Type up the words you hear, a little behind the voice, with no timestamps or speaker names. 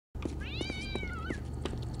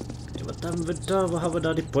Dann wird da, wo haben wir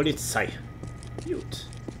da die Polizei? Gut.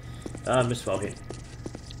 Da müssen wir auch hin.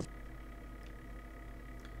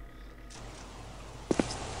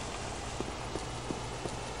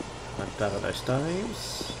 Paradise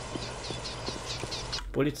Times.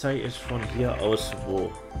 Polizei ist von hier aus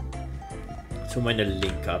wo? Zu meiner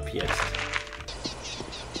Link ab jetzt.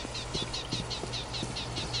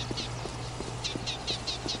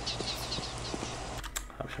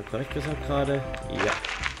 Habe ich schon korrekt gesagt gerade? Ja.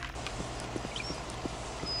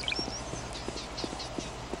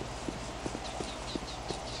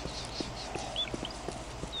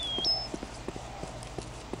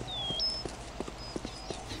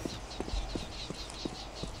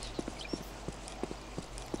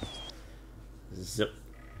 So.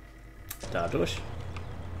 Dadurch.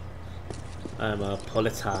 Einmal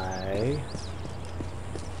Polizei.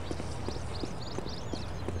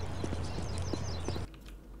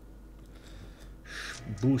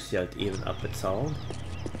 Buße halt eben abbezahlen.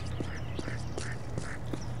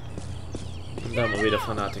 Und dann mal wieder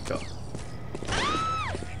Fanatiker.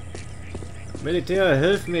 Militär,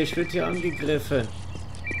 hilf mir, ich werde hier angegriffen.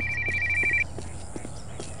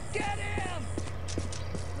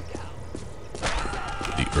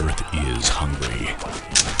 The earth is hungry.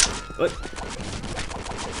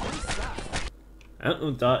 Ja,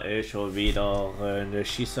 und da ist schon wieder eine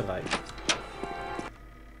Schießerei.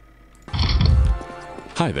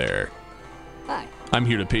 Hi there. Hi. I'm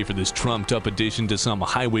here to pay for this trumped-up addition to some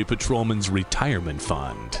highway patrolman's retirement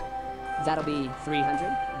fund. That'll be $300.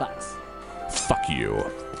 Fuck you.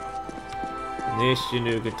 Nicht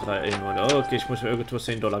genügend 300. Okay, ich muss mir irgendwo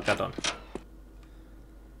 $10 gattern.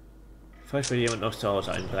 Vielleicht will jemand noch zu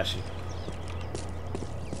Hause einbrechen.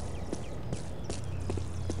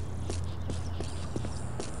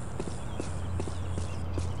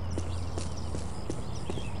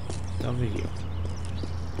 Da haben wir hier.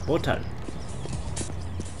 Hotel.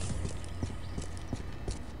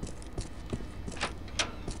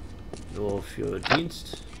 Nur für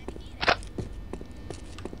Dienst.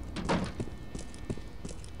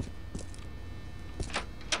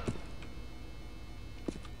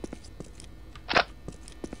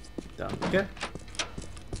 Danke.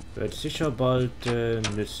 Wird sicher bald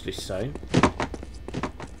nützlich sein.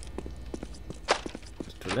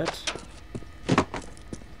 Das Toilette.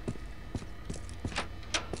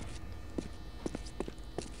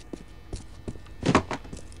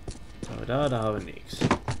 So, da haben wir nichts.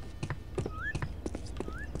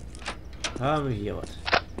 Haben wir hier was?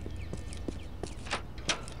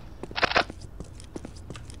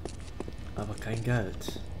 Aber kein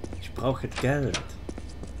Geld. Ich brauche Geld.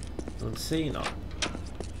 Und 10er.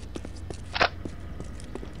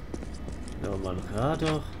 Nochmal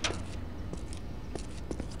Radar.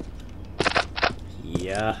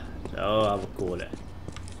 Ja, da haben wir Kohle.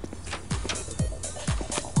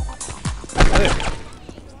 Hey.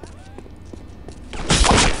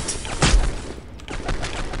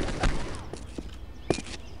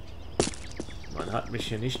 Man hat mich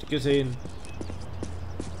hier nicht gesehen.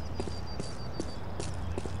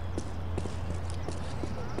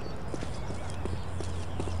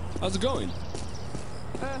 How's it going?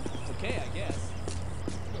 Okay, I guess.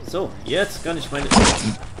 So, jetzt kann ich meine...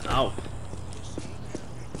 Au.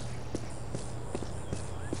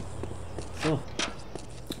 So.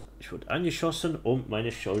 Ich wurde angeschossen, um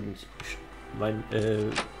meine Schulden...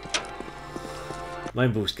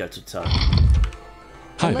 mein Bußgeld zu zahlen.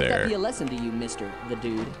 Hi Let that be there. a lesson to you, Mr. the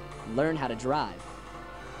Dude. Learn how to drive.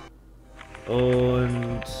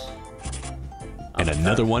 Und... And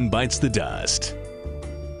another one bites the dust.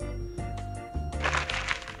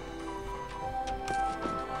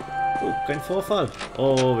 Oh, kein Vorfall.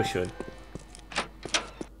 Oh, wie schön.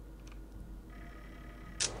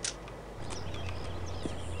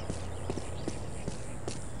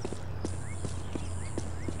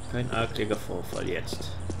 Kein arglicher Vorfall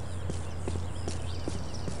jetzt.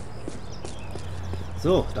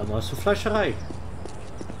 So, dann mal zur Fleischerei.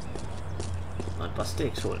 Mal ein paar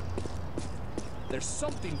Steaks holen. There's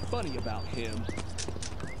something funny about him.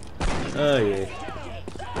 Oh je.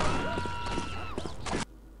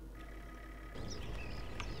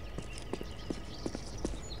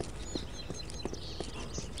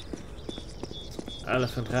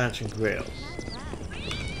 Elephant Ranch and Grill.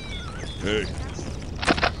 Hey.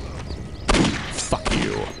 Fuck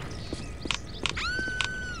you.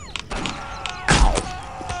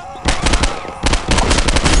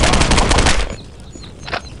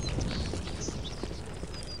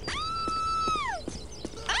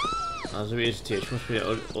 Also wie ist es hier? Ich muss wieder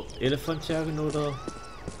Elefant jagen oder?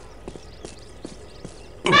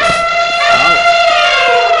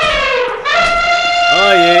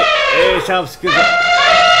 Oh je, hab's gesagt.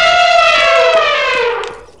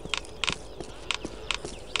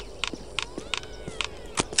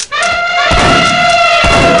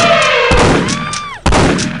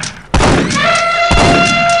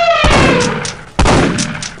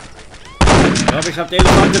 Ich glaube, ich hab den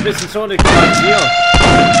Elefant ein bisschen Zone gemacht. Hier.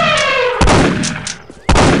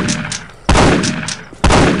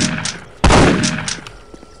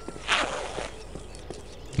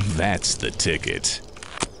 That's the ticket.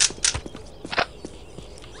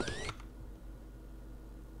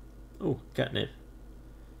 Oh, Catnip.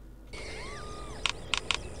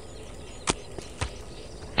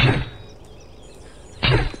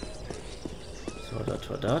 So, das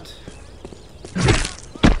war das.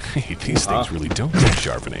 Hey, these things really don't need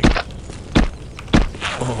sharpening.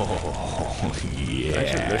 Oh,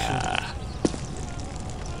 yeah.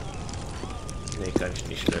 Nee, kann ich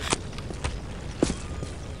nicht löschen.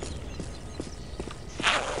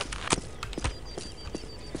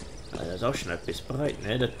 Er ist auch schnell bis bereit,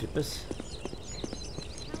 ne? Der Typ ist.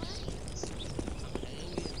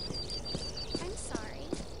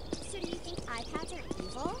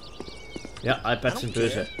 Ja, iPads sind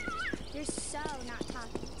böse.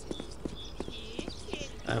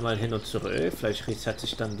 Einmal hin und zurück. Vielleicht reset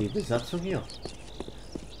sich dann die Besatzung hier.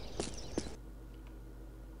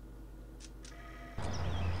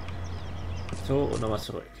 So, und nochmal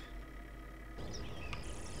zurück.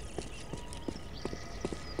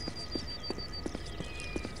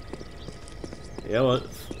 Jawohl,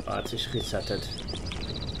 hat sich resettet.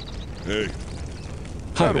 Hey.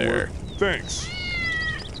 Hi there. Thanks.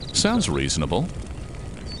 Sounds reasonable.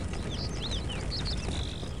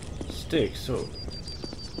 Steak, so.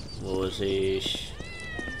 Muss ich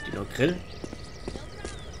die noch grillen?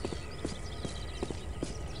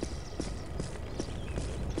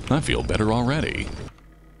 I feel better already.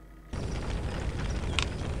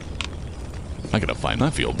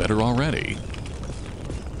 I feel better already.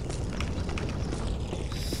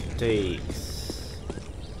 Steaks.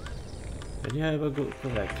 Bin ja aber gut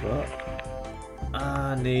korrekt, wa?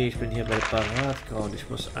 Ah, nee, ich bin hier bei Paratgrauen. Ich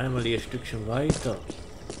muss einmal hier ein Stückchen weiter.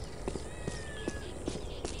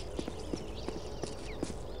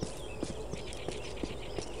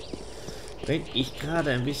 Wenn ich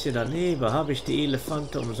gerade ein bisschen daneben, habe ich die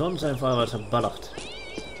Elefante umsonst einfach was verballert.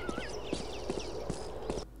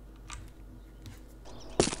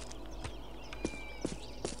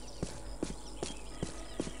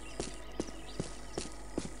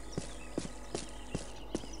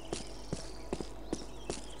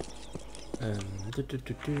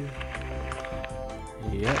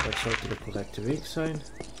 Ja, das sollte der korrekte Weg sein.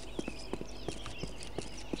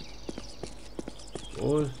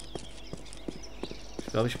 Wohl.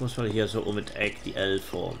 Ich glaube, ich muss mal hier so um mit Eck die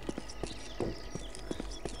L-Form.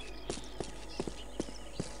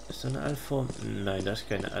 Ist da eine L-Form? Nein, das ist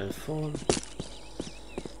keine L-Form.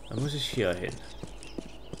 Dann muss ich hier hin.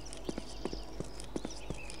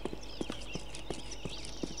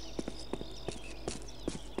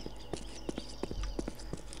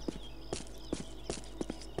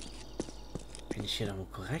 Bin ich hier nochmal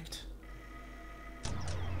korrekt?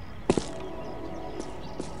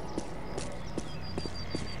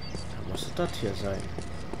 Das hier sein.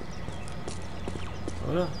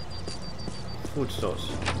 Oder? Food Stores.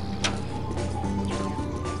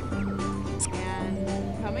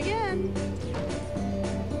 And come again.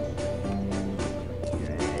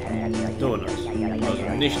 Donuts. Also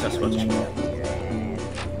nicht das, was ich brauche.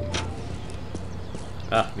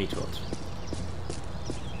 Ach, Meatwort.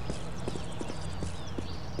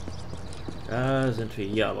 Da sind wir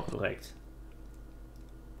hier aber korrekt.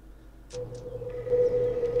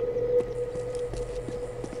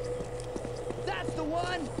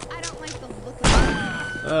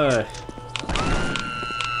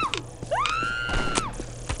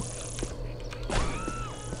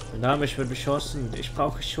 Mein Name, ich wird beschossen. Ich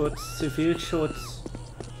brauche Schutz, Zivilschutz.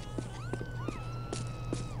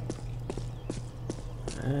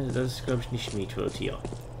 Das ist, glaube ich, nicht Meatworld hier.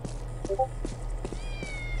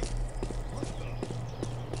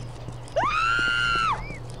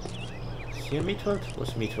 Ist hier Meatworld? Wo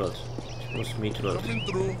ist Meatworld? Ich muss Meatworld.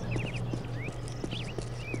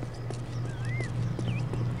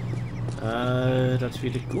 Das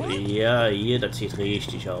sieht gut. Ja, hier, das sieht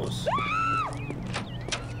richtig aus.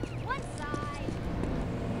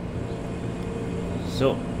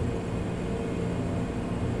 So.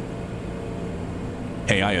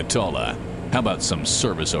 Hey, Ayatollah, how about some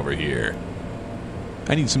service over here?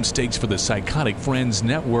 I need some steaks for the Psychotic Friends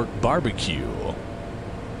Network barbecue.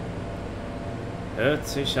 Hört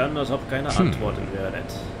sich an, als ob keiner antworten würde.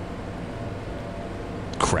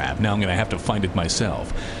 Crap, now I'm gonna have to find it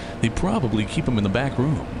myself. They probably keep them in the back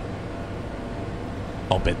room.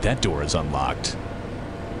 I'll bet that door is unlocked.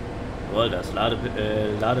 Jawohl, das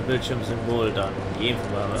Ladebildschirmsymbol dann. Gehen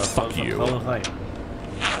wir mal Fuck you. rein.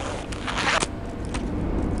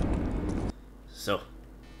 So.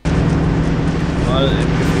 Mal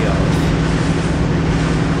im Gefähr aus.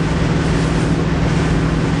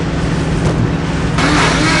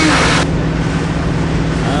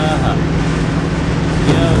 Aha.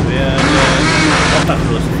 Hier werden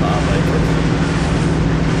Obdachlosen verarbeitet.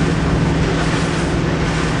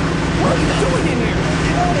 What are you doing in here?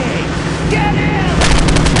 Hey! Get him!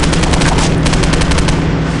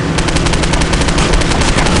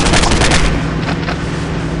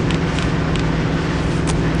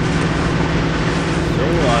 So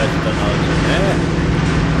also dann also, ne?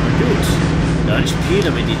 Na gut, dann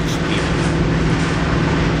spielen wir dieses Spiel.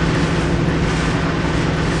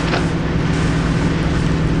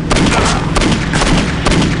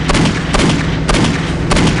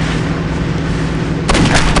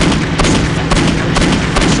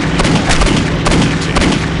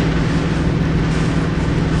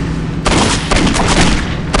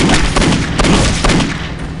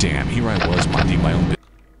 Damn, here I was minding my own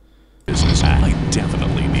business. I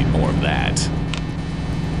definitely need more of that.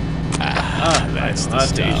 Ah, that's the Hatte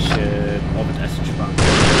stuff. ich auch mit Essen sparen.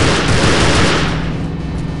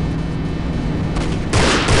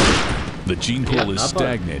 The gene pool is aber-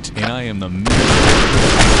 stagnant, and I am the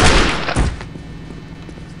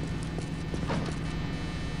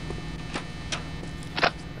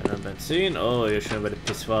Dann Benzin. Oh, hier schön bei den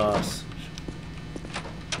Pissoirs.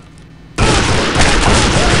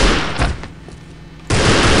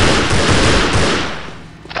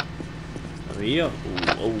 Aber hier.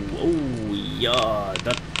 Oh, ja.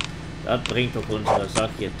 Das bringt doch unsere Sache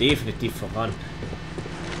hier definitiv voran.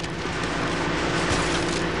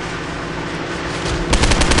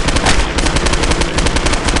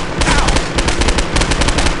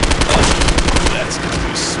 That's gonna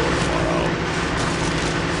be sore tomorrow.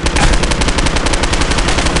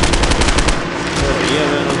 So, hier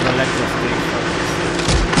werden unsere Elektrosticks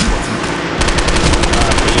selbst.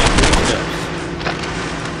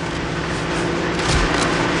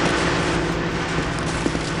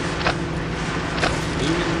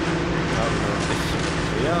 Haben wir ein bisschen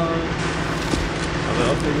Material. Aber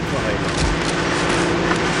auch eine gute Heilung.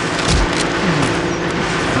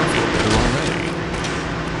 I feel better already.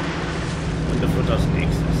 Und das wird als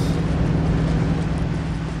nächstes.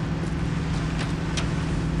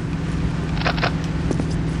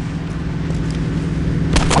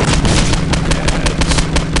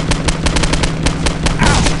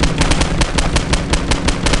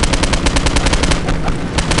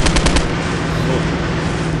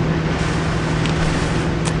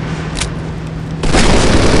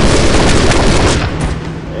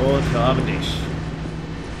 Und wir haben dich.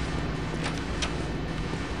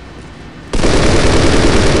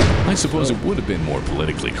 I suppose it would have been more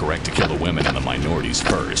politically correct to kill the women and the minorities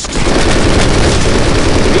first.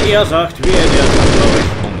 Wie er sagt, wie er dir sagt, glaube ich.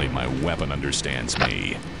 Only my weapon understands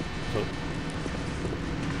me. So.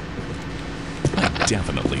 I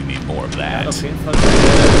definitely need more of Er hat that. auf jeden Fall.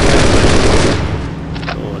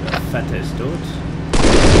 So, der Fette ist tot.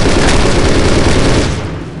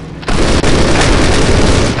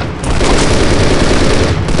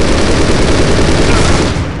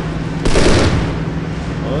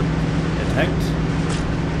 Und er hängt.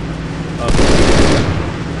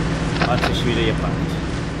 Okay. Hat sich wieder gepackt.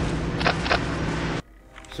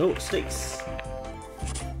 So, Sticks.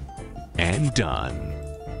 And done.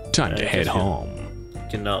 Time to head home.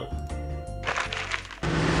 Genau.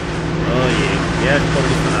 Oh je, der kommt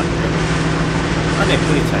nicht von anderen. Ah ne,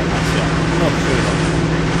 Polizei hat's ja. Noch schöner.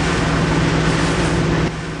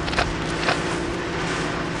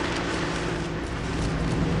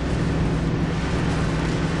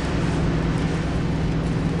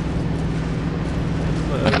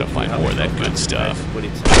 I'm gonna find more of that good stuff.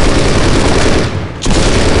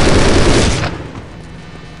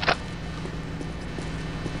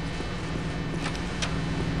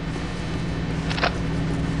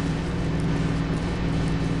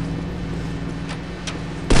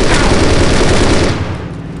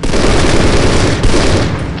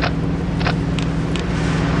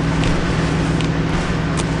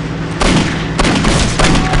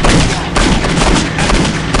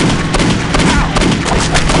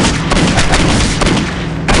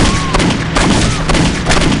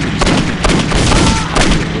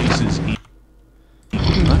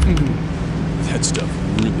 That stuff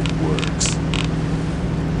really works.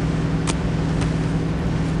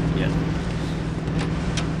 Ja.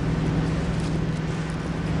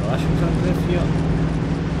 Überraschungsangriff hier.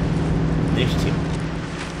 nicht hin.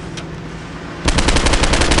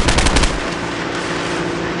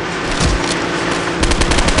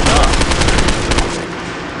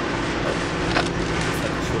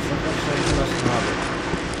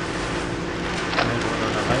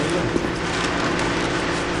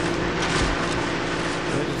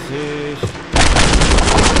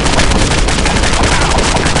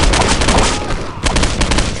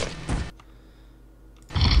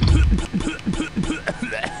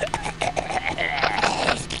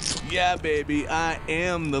 Yeah, baby, I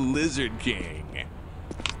am the Lizard King.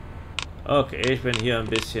 Okay, ich bin hier ein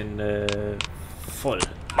bisschen voll.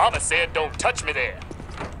 Mama said don't touch me there.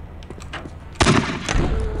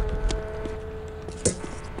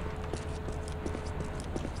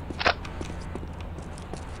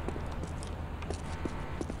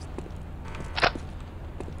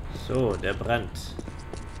 So, der brennt.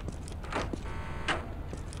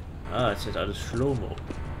 Ah, jetzt wird alles Schlomo.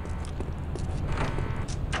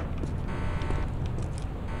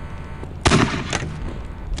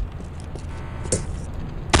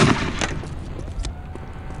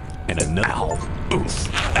 And another. Oof.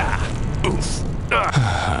 Ah. Oof.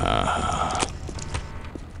 Ah.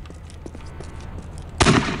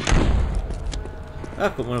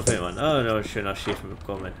 Ach, guck mal noch jemand. Ah, da habe ich schön Achievement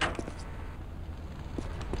bekommen.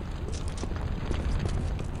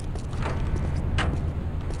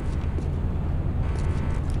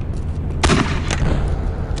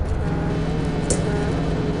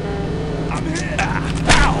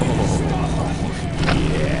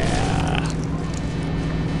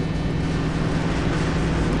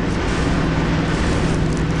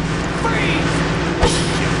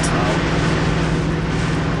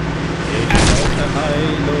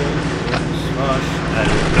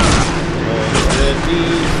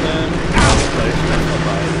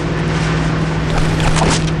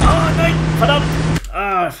 Verdammt!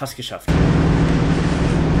 Ah, fast geschafft.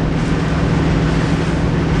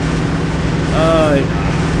 Ah, ja.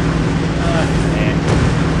 Ah, nee.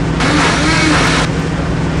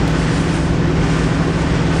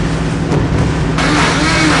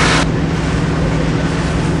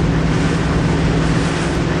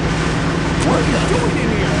 What are you doing in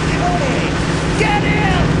here? Hey! Get in!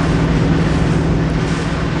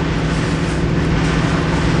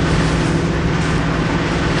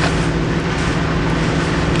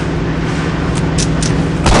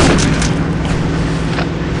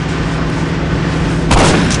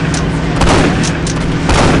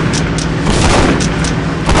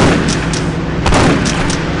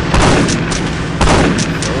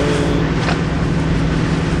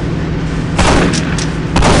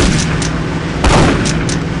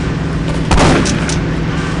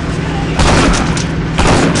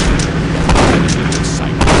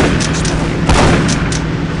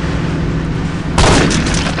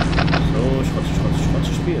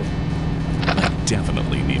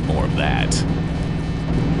 Definitely need more of that.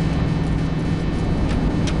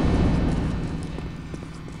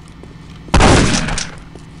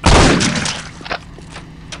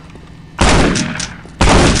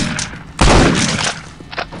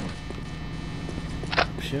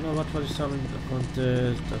 Hab ich hier noch was ich sammeln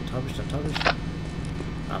konnte? Das habe ich.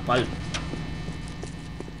 Ah, Ball.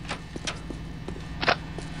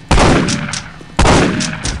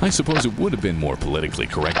 I suppose it would have been more politically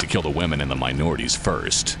correct to kill the women and the minorities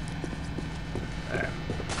first.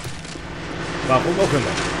 Warum auch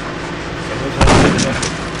immer.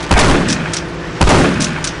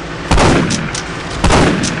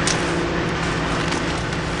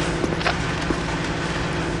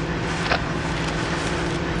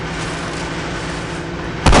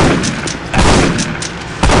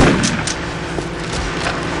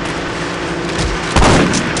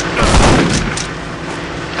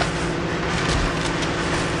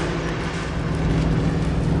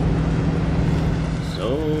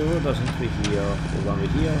 Da sind wir hier. Wo waren wir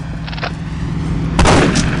hier?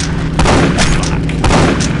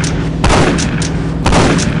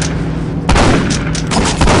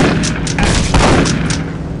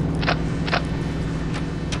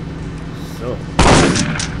 So.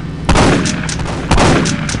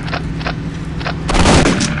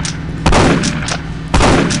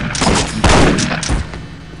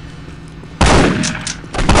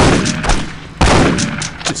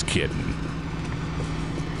 Just kidding.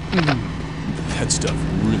 That stuff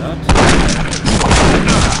really...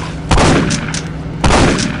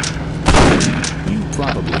 You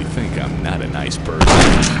probably think I'm not a nice person.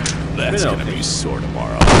 That's gonna be sore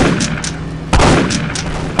tomorrow.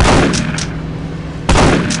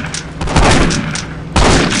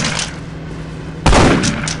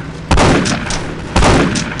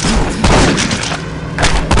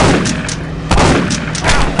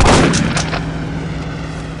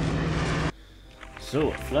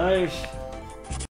 So, Fleisch.